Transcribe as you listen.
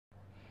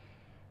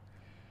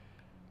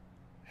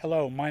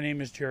Hello, my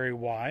name is Jerry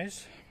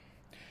Wise,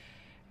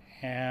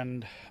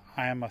 and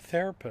I am a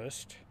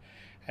therapist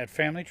at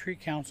Family Tree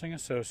Counseling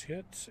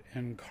Associates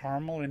in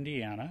Carmel,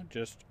 Indiana,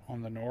 just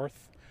on the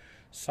north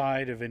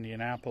side of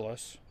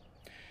Indianapolis.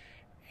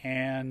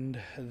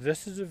 And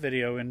this is a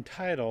video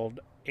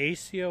entitled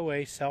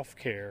ACOA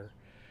Self-Care,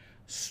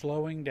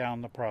 Slowing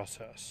Down the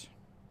Process.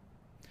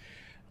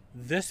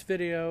 This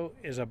video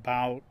is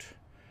about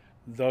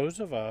those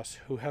of us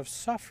who have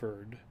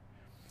suffered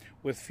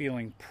with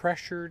feeling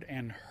pressured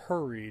and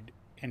hurried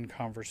in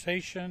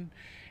conversation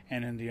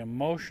and in the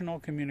emotional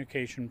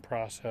communication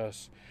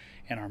process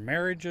in our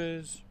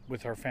marriages,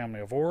 with our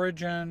family of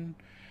origin,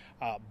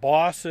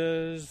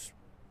 bosses,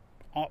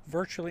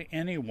 virtually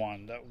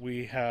anyone that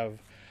we have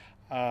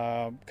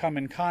come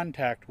in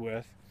contact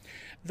with.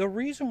 The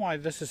reason why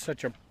this is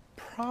such a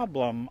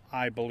problem,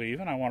 I believe,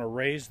 and I want to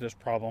raise this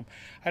problem,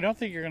 I don't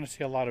think you're going to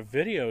see a lot of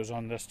videos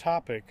on this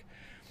topic,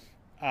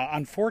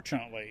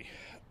 unfortunately.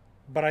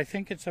 But I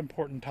think it's an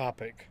important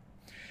topic.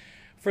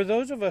 For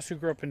those of us who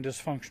grew up in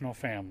dysfunctional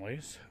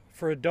families,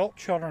 for adult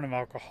children of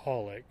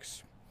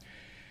alcoholics,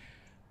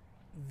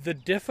 the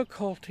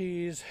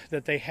difficulties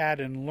that they had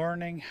in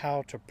learning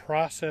how to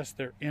process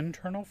their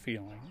internal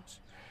feelings,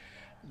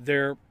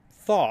 their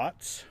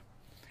thoughts,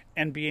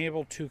 and be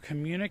able to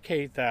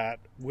communicate that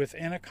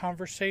within a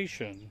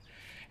conversation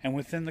and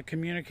within the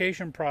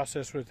communication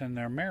process within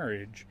their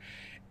marriage,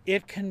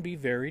 it can be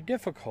very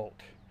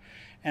difficult.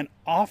 And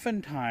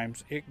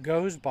oftentimes it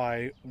goes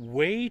by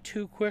way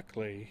too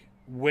quickly,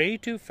 way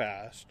too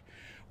fast.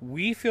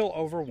 We feel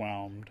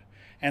overwhelmed,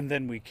 and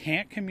then we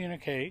can't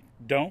communicate,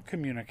 don't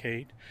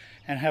communicate,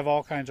 and have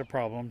all kinds of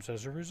problems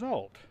as a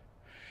result.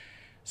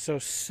 So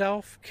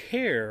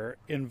self-care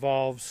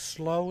involves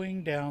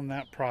slowing down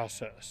that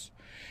process,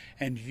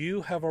 and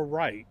you have a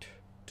right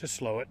to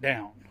slow it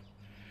down.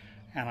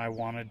 And I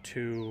wanted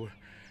to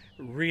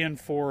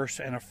reinforce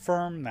and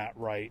affirm that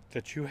right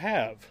that you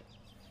have.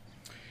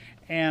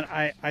 And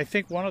I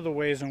think one of the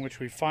ways in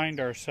which we find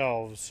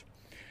ourselves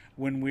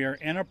when we are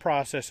in a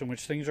process in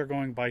which things are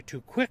going by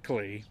too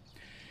quickly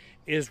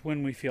is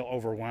when we feel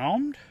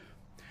overwhelmed,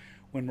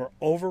 when we're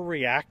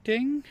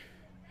overreacting,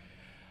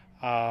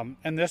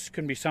 and this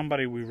can be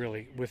someone we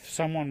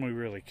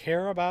really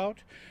care about.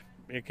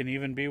 It can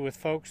even be with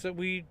folks that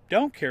we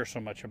don't care so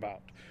much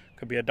about. It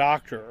could be a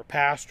doctor or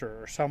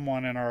pastor or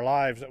someone in our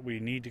lives that we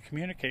need to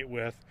communicate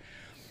with,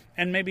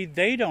 and maybe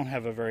they don't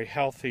have a very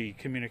healthy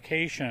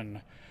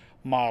communication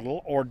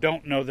model or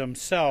don't know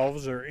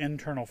themselves or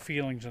internal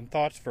feelings and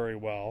thoughts very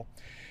well,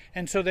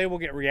 and so they will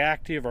get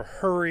reactive or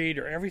hurried,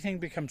 or everything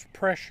becomes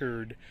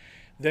pressured.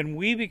 Then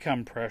we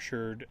become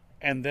pressured,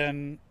 and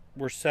then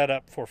we're set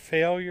up for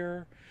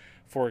failure,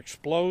 for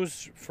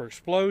explosions,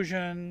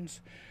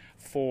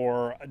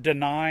 for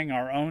denying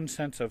our own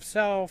sense of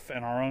self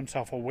and our own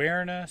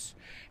self-awareness,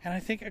 and I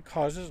think it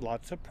causes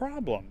lots of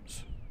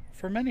problems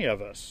for many of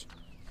us.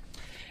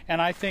 And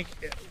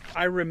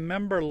I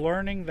remember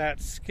learning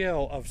that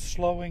skill of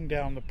slowing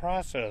down the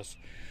process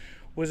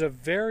was a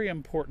very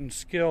important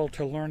skill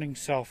to learning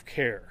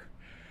self-care.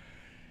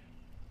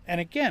 And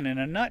again, in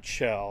a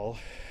nutshell,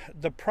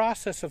 the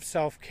process of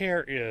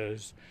self-care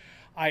is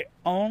I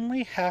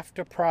only have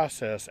to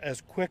process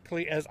as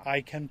quickly as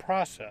I can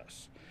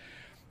process.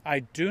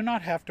 I do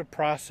not have to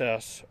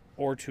process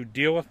or to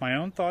deal with my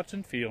own thoughts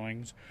and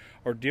feelings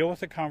or deal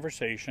with a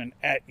conversation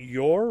at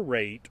your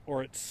rate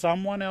or at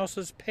someone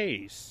else's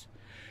pace.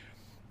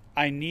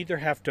 I neither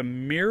have to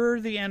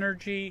mirror the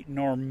energy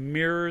nor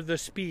mirror the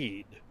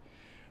speed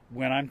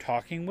when I'm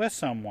talking with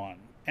someone.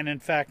 And in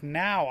fact,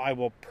 now I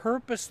will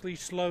purposely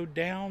slow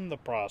down the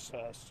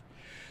process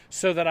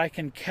so that I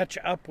can catch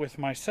up with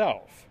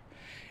myself.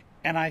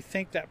 And I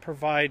think that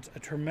provides a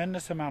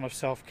tremendous amount of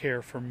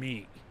self-care for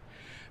me.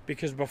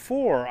 Because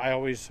before, I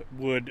always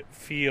would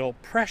feel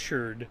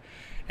pressured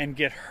and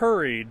get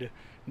hurried,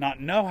 not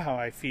know how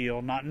I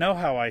feel, not know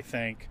how I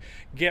think,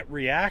 get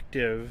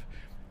reactive,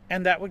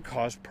 and that would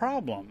cause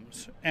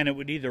problems. And it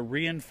would either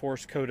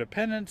reinforce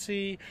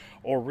codependency,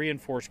 or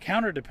reinforce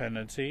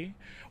counterdependency,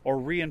 or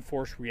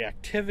reinforce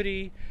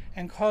reactivity,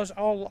 and cause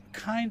all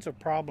kinds of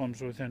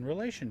problems within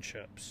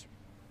relationships.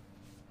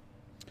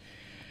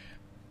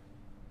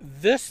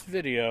 This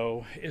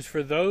video is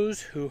for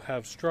those who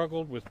have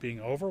struggled with being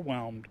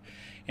overwhelmed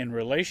in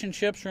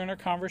relationships or in a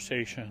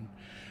conversation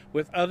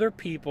with other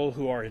people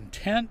who are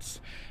intense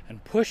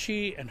and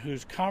pushy, and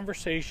whose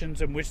conversations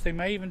in which they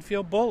may even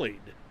feel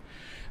bullied.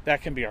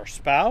 That can be our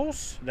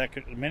spouse.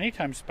 Many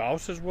times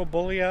spouses will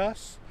bully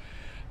us.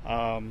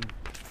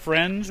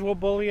 Friends will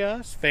bully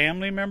us.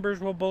 Family members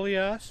will bully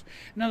us.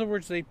 In other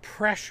words, they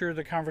pressure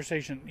the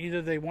conversation.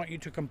 Either they want you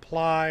to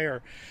comply,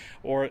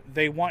 or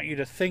they want you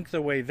to think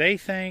the way they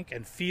think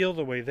and feel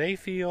the way they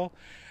feel.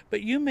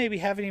 But you maybe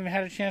haven't even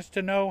had a chance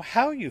to know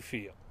how you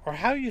feel or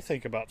how you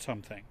think about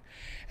something.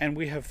 And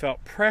we have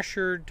felt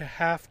pressured to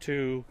have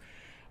to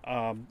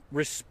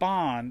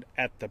respond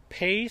at the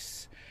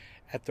pace,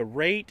 at the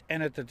rate,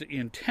 and at the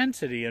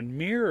intensity, and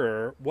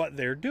mirror what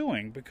they're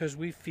doing, because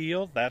we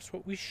feel that's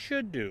what we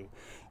should do,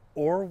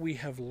 or we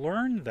have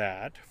learned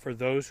that, for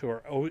those who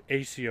are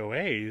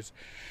ACOAs,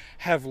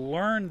 have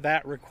learned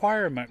that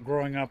requirement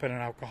growing up in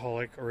an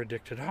alcoholic or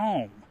addicted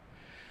home.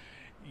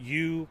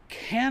 You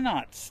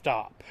cannot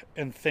stop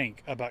and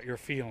think about your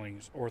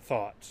feelings or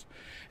thoughts.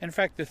 In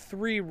fact, the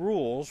 3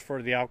 rules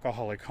for the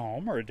alcoholic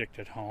home or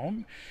addicted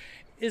home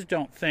is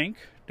don't think,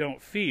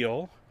 don't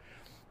feel,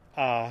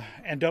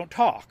 and don't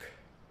talk.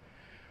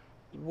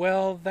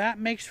 Well, that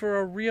makes for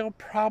a real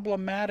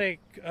problematic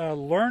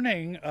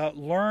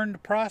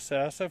learned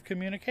process of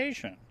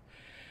communication.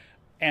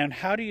 And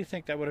how do you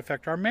think that would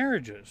affect our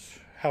marriages?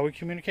 How we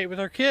communicate with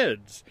our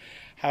kids?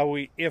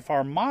 If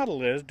our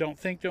model is don't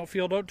think, don't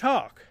feel, don't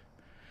talk.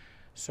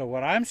 So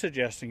what I'm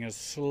suggesting is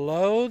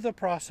slow the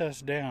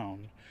process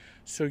down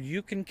so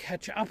you can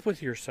catch up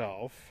with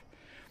yourself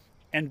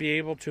and be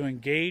able to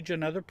engage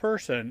another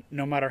person,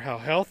 no matter how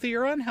healthy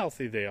or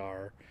unhealthy they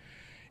are,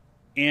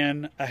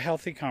 in a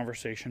healthy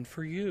conversation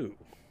for you.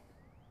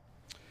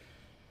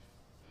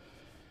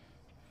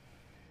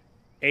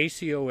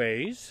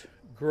 ACOAs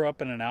grew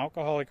up in an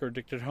alcoholic or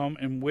addicted home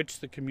in which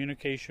the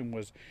communication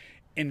was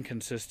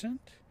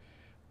inconsistent,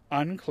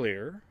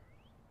 unclear,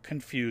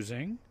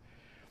 confusing.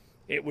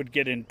 It would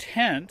get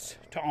intense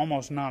to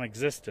almost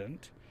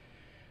non-existent.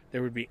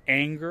 There would be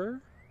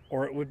anger,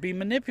 or it would be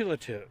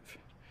manipulative.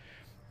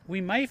 We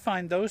may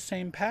find those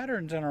same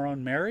patterns in our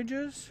own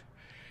marriages,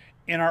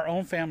 in our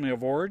own family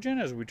of origin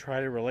as we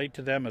try to relate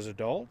to them as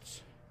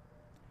adults.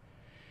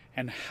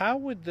 And how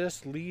would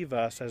this leave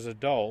us as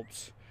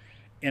adults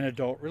in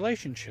adult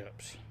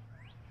relationships?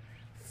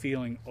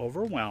 Feeling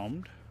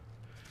overwhelmed,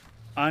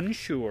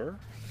 unsure,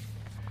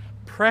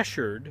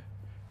 pressured,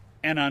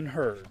 and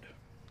unheard.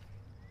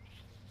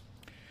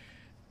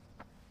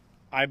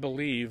 I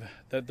believe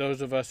that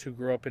those of us who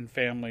grew up in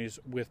families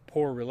with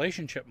poor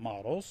relationship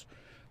models,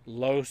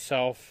 low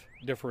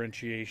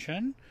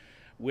self-differentiation,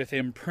 with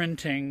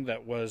imprinting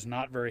that was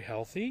not very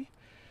healthy,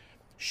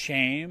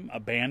 shame,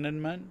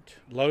 abandonment,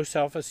 low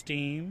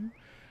self-esteem,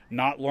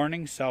 not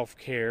learning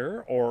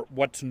self-care or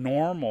what's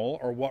normal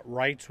or what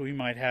rights we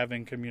might have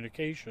in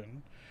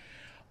communication,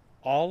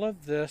 all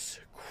of this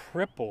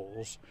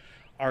cripples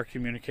our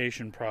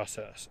communication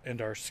process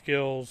and our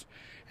skills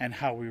and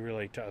how we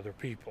relate to other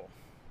people.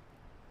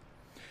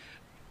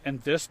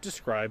 And this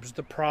describes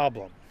the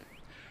problem.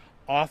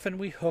 Often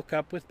we hook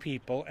up with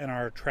people and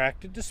are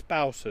attracted to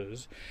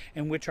spouses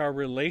in which our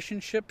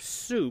relationship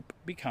soup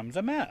becomes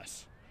a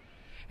mess.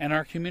 And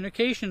our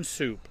communication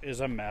soup is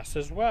a mess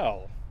as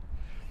well.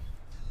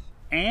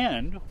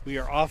 And we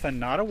are often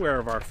not aware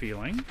of our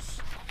feelings.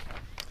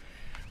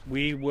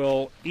 We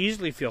will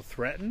easily feel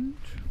threatened.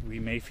 We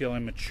may feel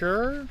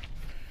immature.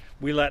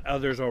 We let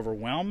others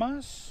overwhelm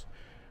us.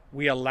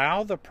 We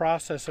allow the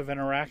process of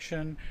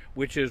interaction,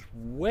 which is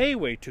way,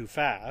 way too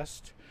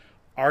fast.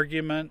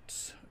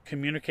 Arguments,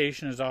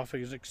 communication is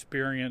often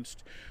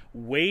experienced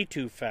way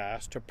too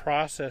fast to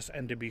process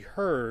and to be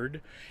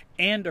heard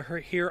and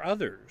to hear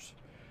others.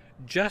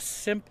 Just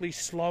simply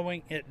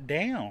slowing it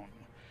down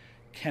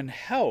can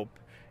help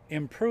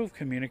improve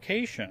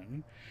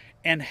communication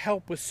and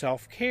help with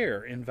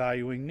self-care in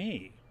valuing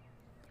me.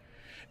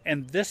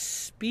 And this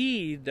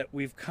speed that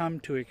we've come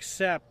to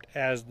accept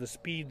as the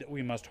speed that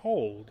we must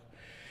hold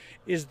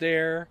is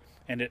there,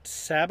 and it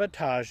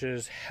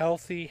sabotages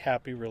healthy,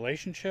 happy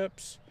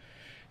relationships.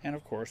 And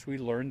of course, we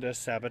learned this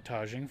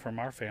sabotaging from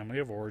our family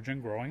of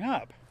origin growing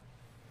up.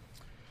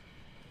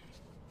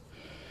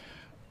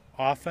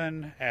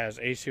 Often, as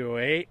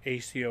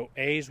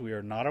ACOAs, we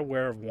are not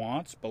aware of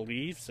wants,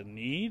 beliefs, and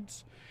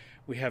needs.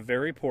 We have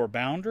very poor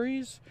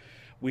boundaries.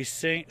 We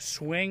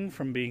swing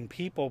from being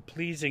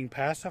people-pleasing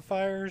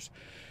pacifiers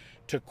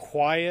to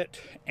quiet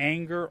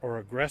anger or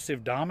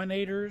aggressive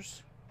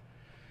dominators.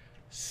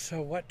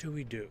 So what do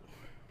we do?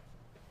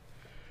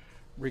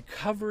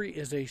 Recovery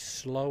is a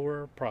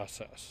slower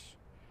process,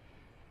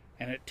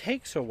 and it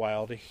takes a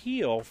while to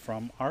heal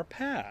from our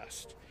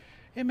past.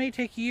 It may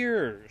take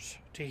years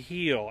to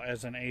heal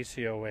as an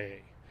ACOA.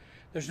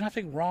 There's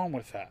nothing wrong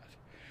with that.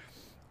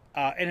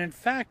 And in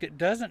fact, it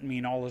doesn't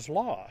mean all is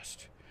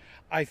lost.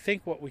 I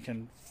think what we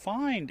can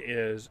find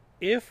is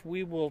if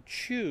we will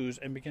choose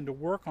and begin to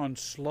work on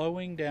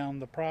slowing down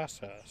the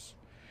process,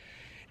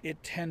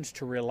 it tends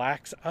to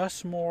relax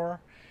us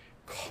more,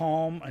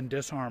 calm and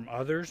disarm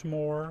others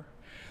more,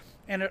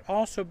 and it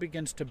also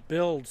begins to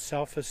build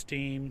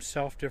self-esteem,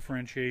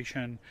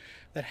 self-differentiation,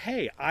 that,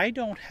 hey, I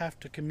don't have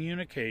to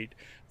communicate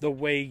the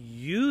way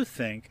you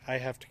think I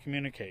have to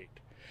communicate,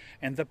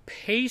 and the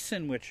pace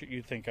in which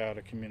you think I ought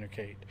to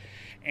communicate,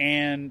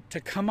 and to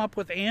come up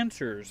with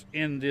answers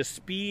in the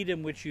speed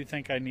in which you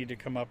think I need to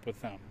come up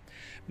with them.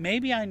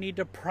 Maybe I need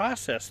to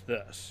process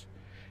this,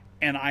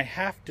 and I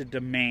have to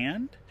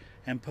demand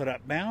and put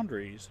up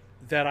boundaries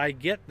that I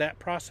get that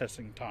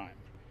processing time,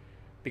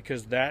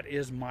 because that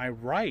is my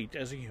right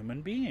as a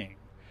human being.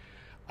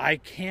 I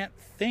can't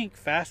think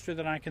faster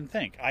than I can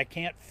think. I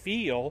can't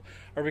feel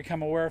or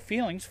become aware of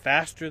feelings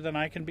faster than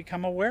I can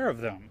become aware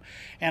of them.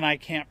 And I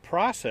can't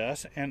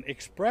process and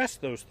express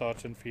those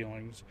thoughts and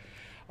feelings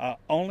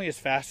only as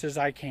fast as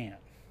I can.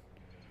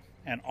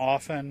 And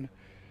often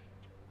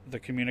the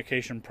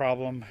communication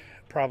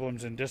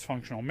problems in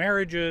dysfunctional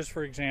marriages,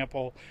 for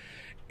example,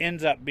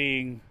 ends up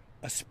being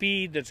a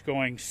speed that's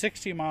going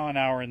 60 miles an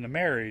hour in the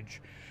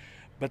marriage,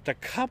 but the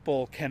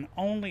couple can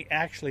only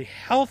actually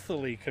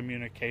healthily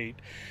communicate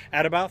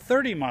at about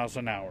 30 miles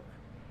an hour,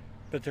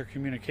 but their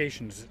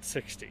communication is at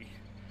 60.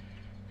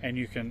 And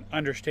you can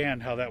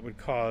understand how that would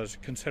cause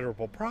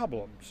considerable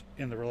problems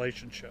in the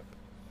relationship.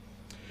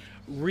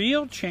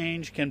 Real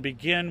change can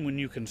begin when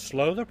you can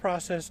slow the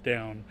process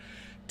down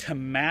to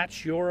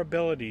match your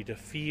ability to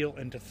feel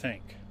and to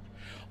think.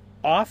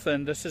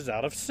 Often this is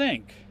out of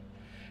sync,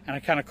 and I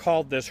kind of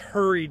called this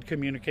hurried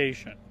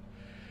communication.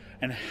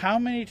 And how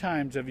many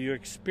times have you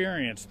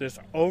experienced this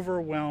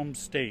overwhelmed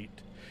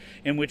state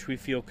in which we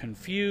feel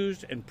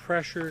confused and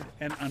pressured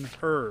and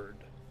unheard?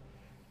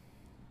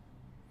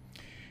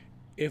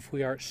 If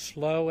we are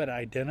slow at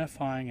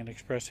identifying and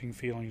expressing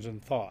feelings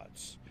and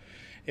thoughts,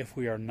 if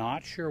we are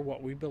not sure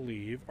what we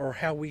believe or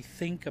how we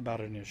think about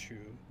an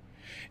issue,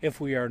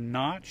 if we are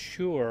not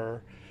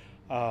sure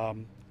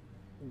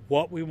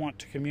what we want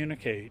to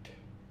communicate,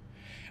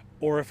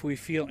 or if we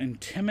feel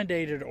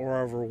intimidated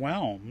or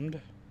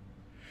overwhelmed,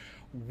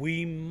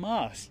 we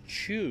must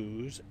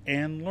choose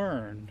and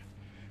learn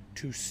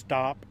to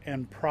stop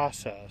and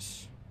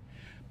process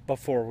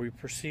before we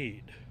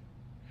proceed.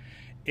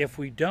 If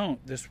we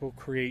don't, this will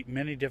create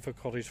many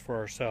difficulties for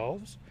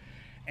ourselves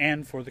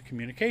and for the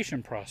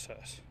communication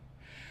process.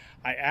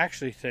 I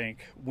actually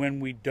think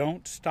when we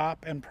don't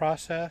stop and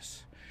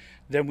process,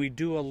 then we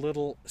do a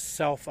little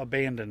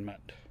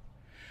self-abandonment.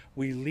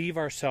 We leave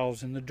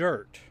ourselves in the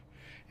dirt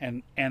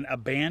and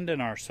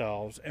abandon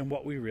ourselves and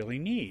what we really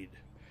need.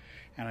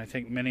 And I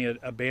think many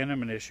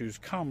abandonment issues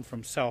come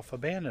from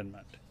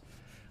self-abandonment,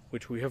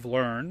 which we have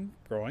learned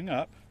growing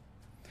up.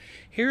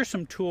 Here are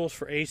some tools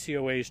for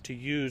ACOAs to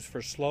use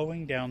for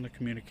slowing down the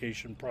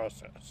communication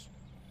process.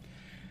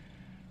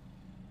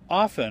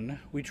 Often,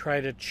 we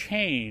try to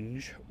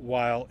change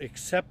while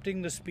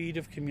accepting the speed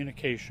of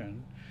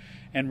communication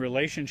and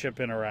relationship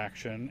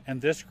interaction,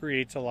 and this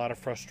creates a lot of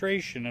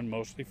frustration and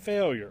mostly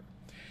failure.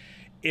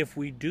 If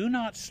we do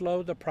not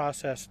slow the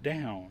process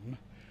down,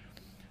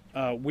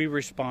 we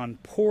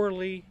respond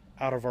poorly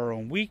out of our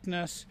own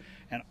weakness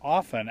and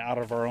often out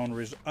of our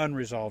own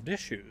unresolved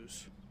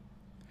issues.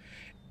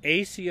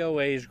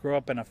 ACOAs grow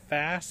up in a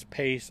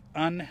fast-paced,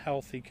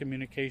 unhealthy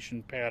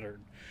communication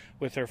pattern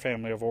with their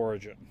family of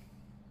origin.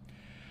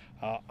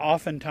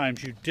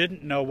 Oftentimes you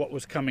didn't know what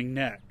was coming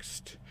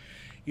next.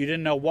 You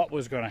didn't know what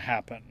was going to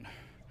happen.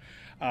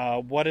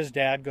 What is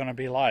dad going to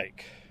be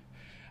like?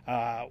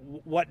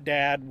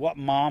 What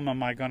mom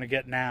am I going to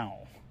get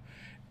now?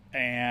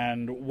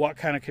 And what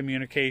kind of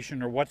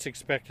communication or what's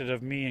expected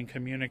of me in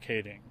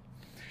communicating?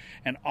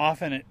 And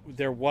often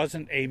there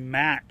wasn't a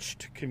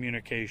matched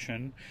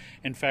communication.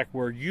 In fact,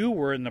 where you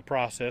were in the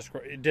process,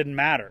 it didn't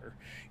matter.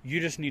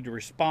 You just need to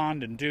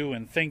respond and do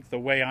and think the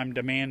way I'm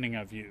demanding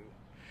of you.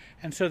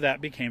 And so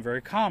that became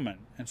very common.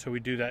 And so we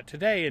do that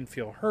today and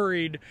feel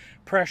hurried,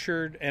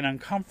 pressured, and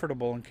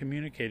uncomfortable in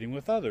communicating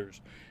with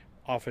others,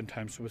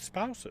 oftentimes with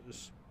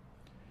spouses.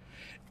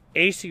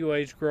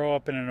 ACOAs grow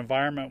up in an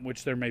environment in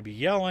which there may be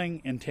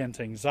yelling, intense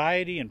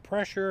anxiety, and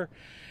pressure,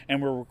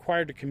 and we're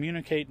required to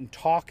communicate and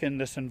talk in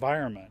this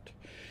environment.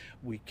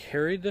 We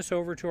carry this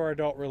over to our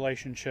adult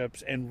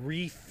relationships and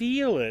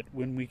re-feel it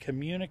when we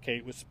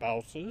communicate with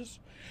spouses,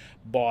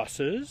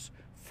 bosses,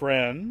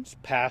 friends,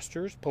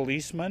 pastors,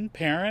 policemen,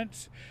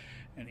 parents,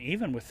 and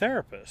even with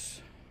therapists.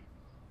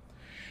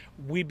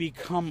 We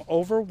become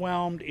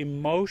overwhelmed,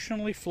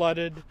 emotionally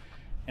flooded,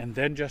 and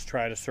then just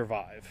try to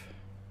survive.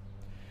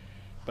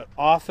 But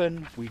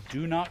often we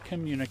do not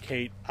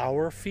communicate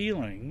our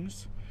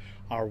feelings,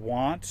 our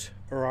wants,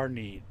 or our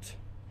needs.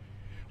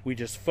 We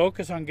just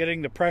focus on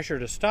getting the pressure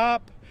to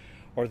stop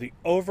or the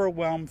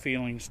overwhelmed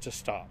feelings to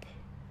stop.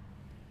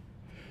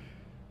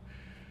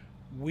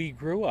 We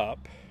grew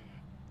up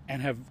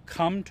and have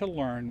come to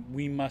learn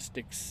we must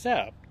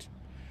accept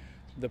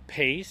the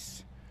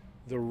pace,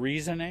 the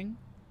reasoning,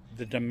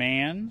 the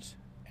demands,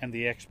 and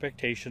the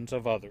expectations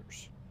of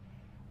others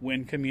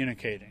when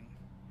communicating.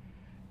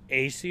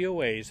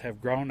 ACOAs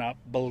have grown up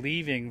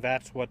believing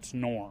that's what's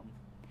norm.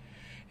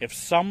 If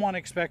someone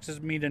expects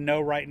me to know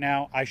right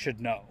now, I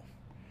should know.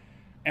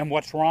 And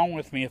what's wrong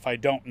with me if I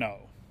don't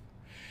know?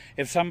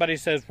 If somebody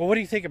says, well, what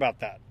do you think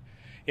about that?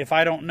 If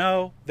I don't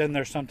know, then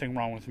there's something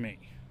wrong with me.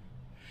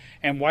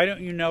 And why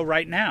don't you know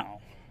right now?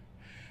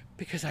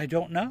 Because I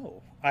don't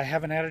know. I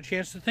haven't had a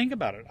chance to think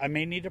about it. I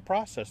may need to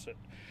process it.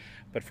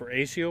 But for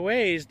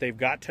ACOAs, they've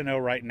got to know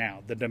right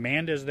now. The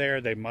demand is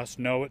there. They must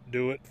know it,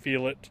 do it,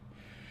 feel it.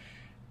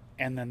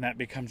 And then that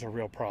becomes a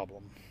real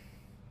problem.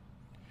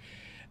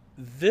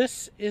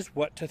 This is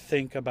what to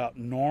think about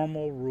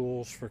normal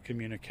rules for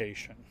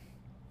communication.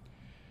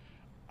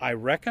 I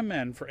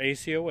recommend for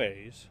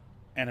ACOAs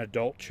and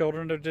adult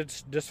children of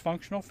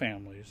dysfunctional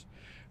families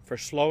for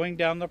slowing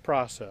down the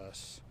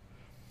process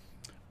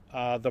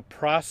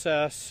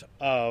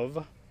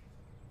of,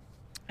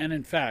 and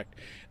in fact,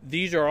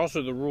 these are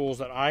also the rules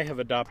that I have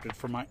adopted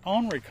for my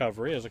own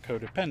recovery as a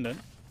codependent.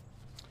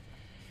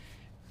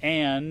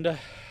 And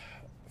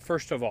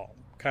first of all,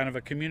 kind of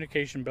a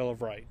communication bill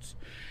of rights.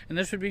 And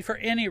this would be for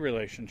any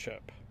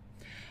relationship.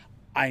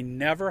 I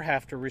never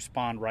have to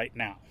respond right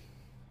now.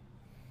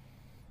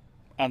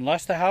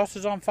 Unless the house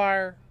is on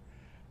fire,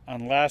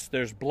 unless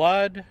there's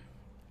blood,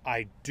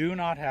 I do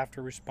not have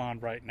to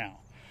respond right now.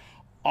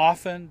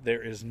 Often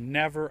there is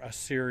never a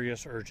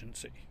serious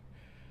urgency,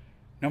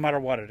 no matter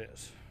what it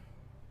is.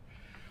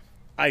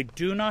 I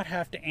do not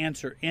have to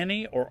answer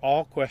any or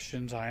all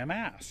questions I am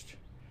asked.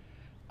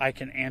 I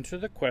can answer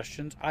the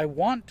questions I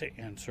want to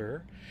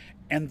answer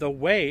and the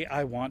way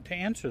I want to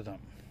answer them.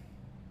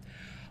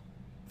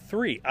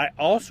 3, I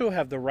also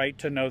have the right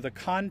to know the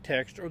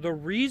context or the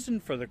reason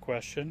for the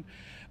question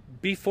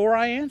before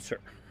I answer.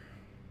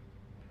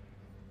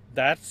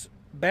 That's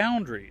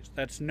boundaries.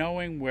 That's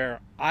knowing where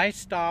I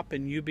stop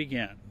and you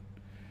begin.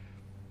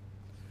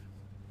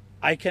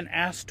 I can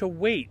ask to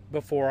wait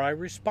before I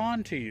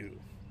respond to you.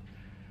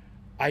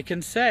 I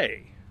can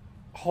say,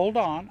 hold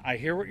on, I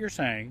hear what you're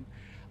saying.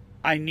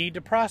 I need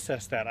to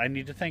process that. I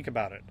need to think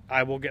about it.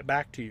 I will get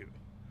back to you.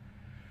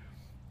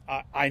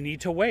 I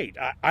need to wait.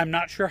 I'm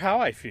not sure how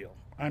I feel.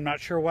 I'm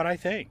not sure what I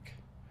think.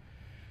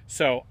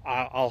 So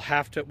we'll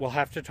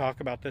have to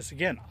talk about this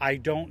again. I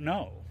don't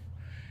know.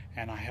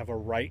 And I have a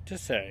right to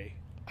say,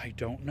 I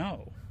don't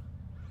know.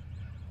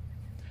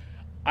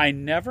 I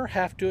never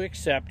have to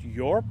accept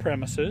your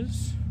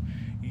premises,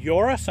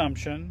 your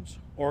assumptions,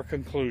 or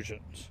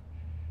conclusions.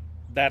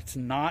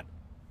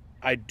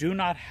 I do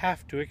not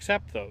have to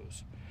accept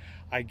those.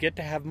 I get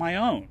to have my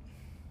own.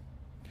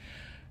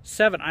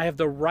 7, I have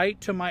the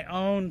right to my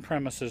own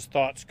premises,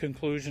 thoughts,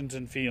 conclusions,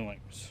 and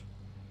feelings.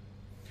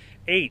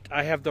 8,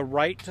 I have the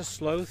right to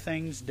slow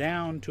things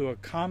down to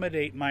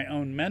accommodate my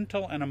own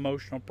mental and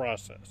emotional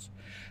process.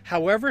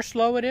 However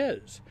slow it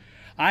is.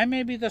 I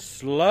may be the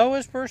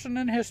slowest person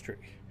in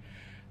history.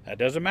 That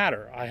doesn't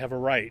matter. I have a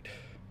right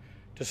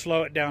to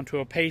slow it down to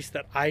a pace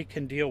that I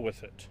can deal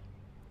with it.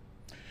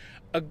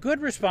 A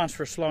good response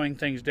for slowing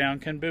things down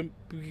can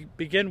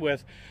begin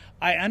with,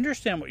 I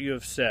understand what you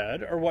have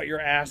said or what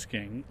you're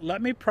asking.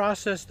 Let me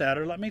process that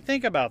or let me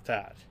think about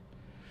that.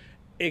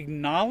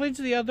 Acknowledge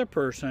the other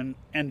person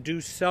and do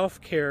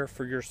self-care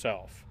for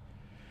yourself.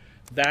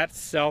 That's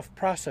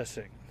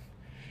self-processing.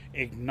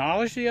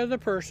 Acknowledge the other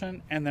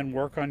person and then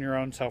work on your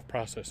own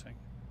self-processing.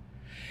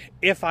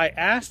 If I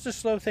ask to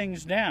slow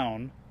things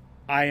down,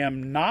 I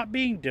am not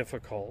being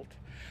difficult,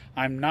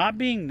 I'm not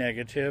being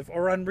negative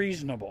or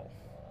unreasonable.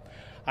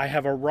 I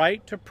have a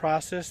right to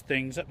process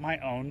things at my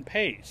own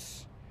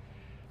pace.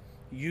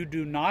 You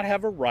do not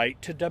have a right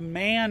to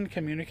demand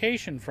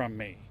communication from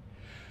me.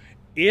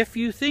 If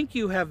you think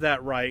you have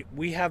that right,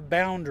 we have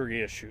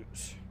boundary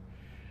issues.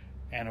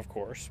 And of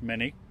course,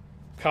 many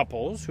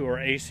couples who are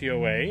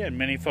ACOA and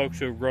many folks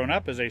who have grown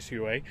up as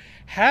ACOA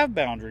have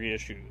boundary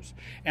issues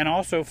and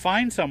also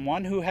find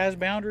someone who has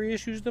boundary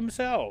issues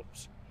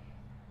themselves.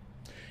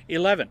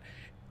 11.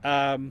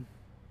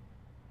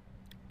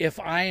 If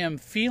I am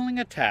feeling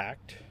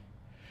attacked,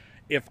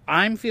 if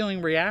I'm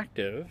feeling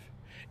reactive,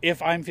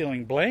 if I'm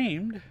feeling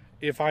blamed,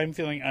 if I'm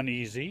feeling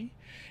uneasy,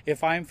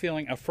 if I'm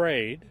feeling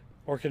afraid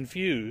or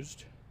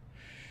confused,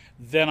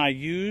 then I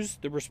use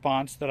the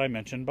response that I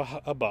mentioned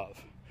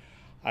above.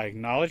 I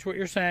acknowledge what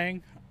you're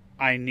saying,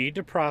 I need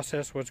to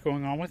process what's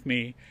going on with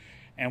me,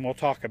 and we'll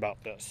talk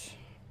about this.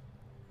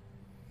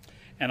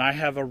 And I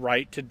have a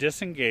right to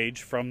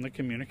disengage from the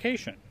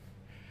communication.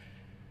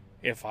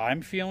 If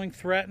I'm feeling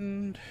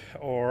threatened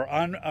or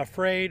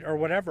afraid or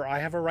whatever, I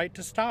have a right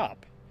to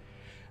stop.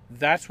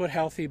 That's what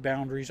healthy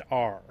boundaries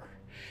are.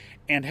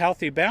 And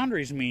healthy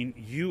boundaries mean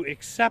you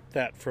accept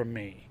that from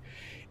me.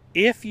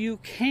 If you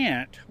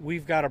can't,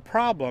 we've got a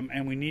problem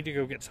and we need to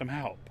go get some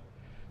help,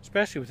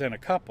 especially within a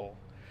couple.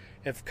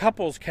 If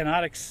couples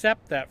cannot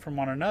accept that from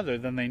one another,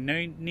 then they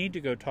need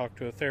to go talk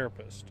to a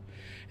therapist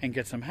and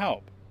get some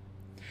help.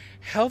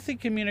 Healthy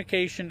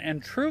communication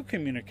and true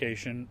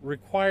communication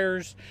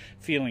requires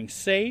feeling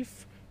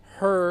safe,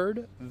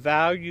 heard,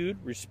 valued,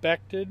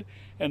 respected,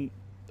 and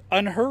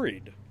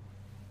unhurried.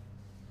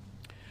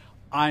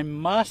 I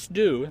must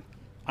do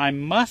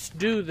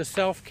the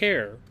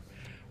self-care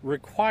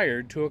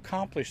required to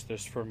accomplish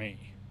this for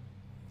me.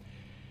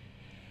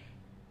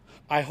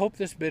 I hope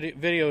this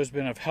video has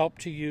been of help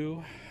to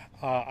you.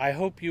 I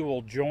hope you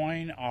will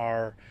join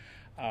our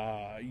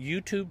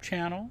YouTube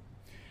channel.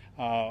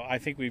 I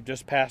think we've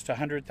just passed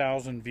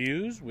 100,000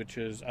 views, which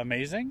is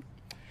amazing.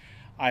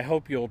 I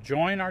hope you'll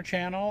join our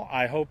channel.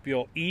 I hope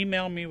you'll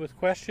email me with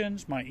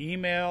questions. My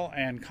email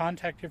and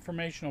contact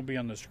information will be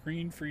on the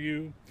screen for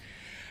you.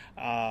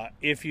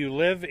 If you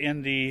live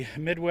in the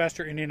Midwest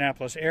or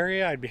Indianapolis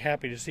area, I'd be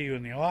happy to see you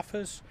in the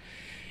office.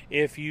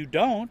 If you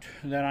don't,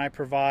 then I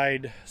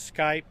provide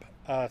Skype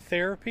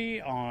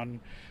therapy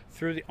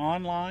through the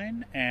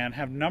online and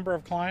have a number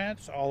of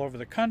clients all over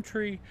the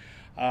country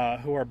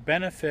who are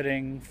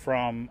benefiting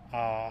from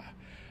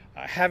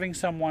having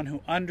someone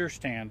who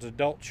understands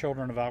adult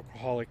children of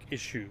alcoholic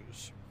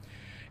issues.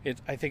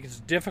 I think it's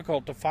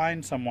difficult to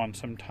find someone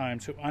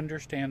sometimes who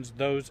understands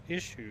those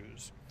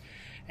issues.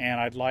 And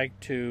I'd like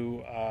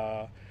to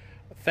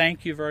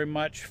thank you very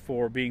much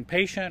for being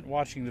patient,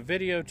 watching the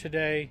video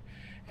today,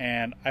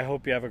 and I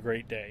hope you have a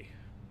great day.